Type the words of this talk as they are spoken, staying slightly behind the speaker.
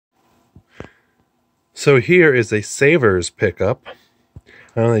So here is a Savers pickup.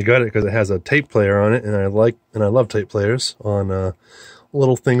 I only got it because it has a tape player on it, and I love tape players on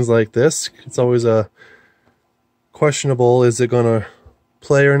little things like this. It's always questionable, is it gonna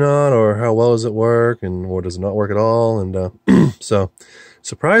play or not, or how well does it work, or does it not work at all? And so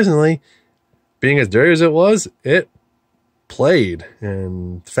surprisingly, being as dirty as it was, it played,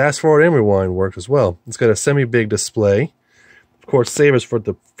 and fast forward and rewind worked as well. It's got a semi-big display. Of course, Savers for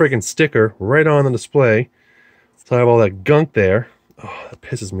the freaking sticker right on the display. So I have all that gunk there. Oh, that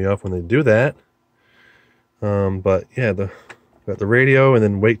pisses me off when they do that. But yeah, got the radio, and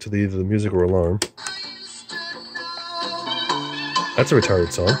then wait till either the music or alarm. That's a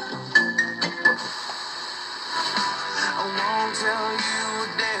retarded song.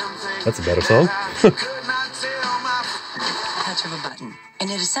 That's a better song. Touch of a button,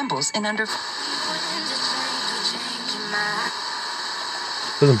 and it assembles in under.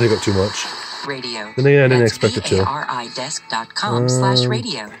 Doesn't pick up too much. Radio. Then again, I didn't expect it to.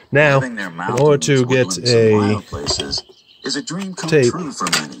 aridesk.com/radio. Now, in order to get a is a dream come tape, true for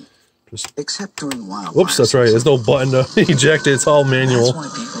many. Except during wild whoops, that's right. There's no button to eject it. It's all manual.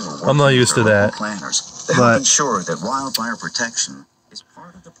 I'm not used to that. But ensure that wildfire protection is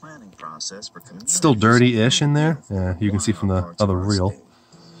part of the planning process for it's still dirty-ish in there. Yeah, you can see from the other reel.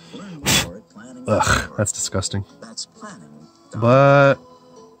 Ugh, that's disgusting. But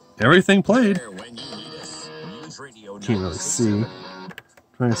everything played. Can't really see.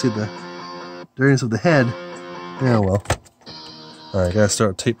 Trying to see the dirtiness of the head. Yeah, well. Alright, gotta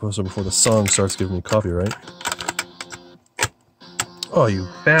start a tape poster before the song starts giving me copyright. Oh, you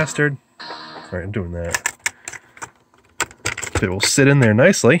bastard. Alright, I'm doing that. It will sit in there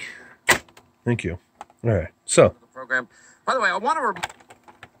nicely. Thank you. Alright, so. Program. By the way, I want to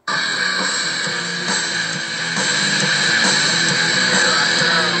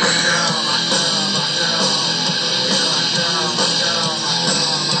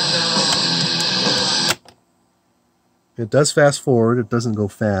it does fast forward, it doesn't go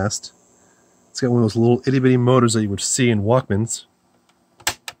fast. It's got one of those little itty bitty motors that you would see in Walkmans.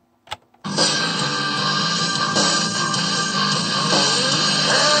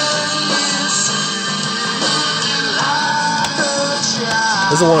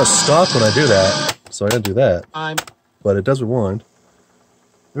 It doesn't want to stop when I do that, so I gotta do that. But it does rewind.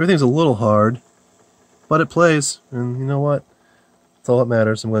 Everything's a little hard, but it plays, and you know what? That's all that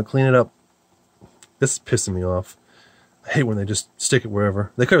matters. I'm gonna clean it up. This is pissing me off. I hate when they just stick it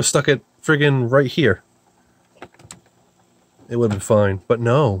wherever. They could have stuck it friggin' right here. It would have been fine. But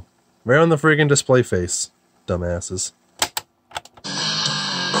no. Right on the friggin' display face. Dumbasses.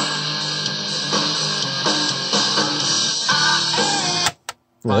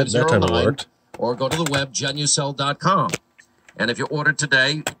 Well, that time it worked. Or go to the web, genucell.com. And if you ordered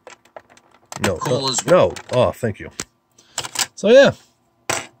today, no. Oh, thank you. So yeah.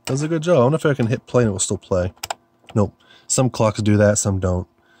 Does a good job. I wonder if I can hit play and it will still play. Nope. Some clocks do that, some don't.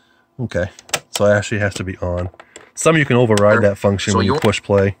 Okay. So it actually has to be on. Some you can override that function when you push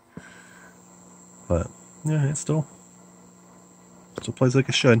play. But yeah, it still plays like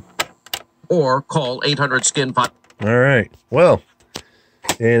it should. Or call 800-SKIN-5. Alright. Well.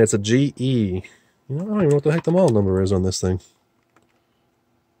 And it's a GE. You know, I don't even know what the heck the model number is on this thing.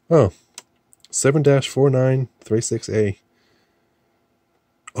 Oh. 7-4936A.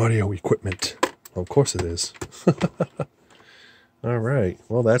 Audio equipment. Well, of course it is. Alright.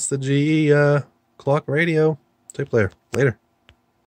 Well, that's the GE clock radio tape player. Later.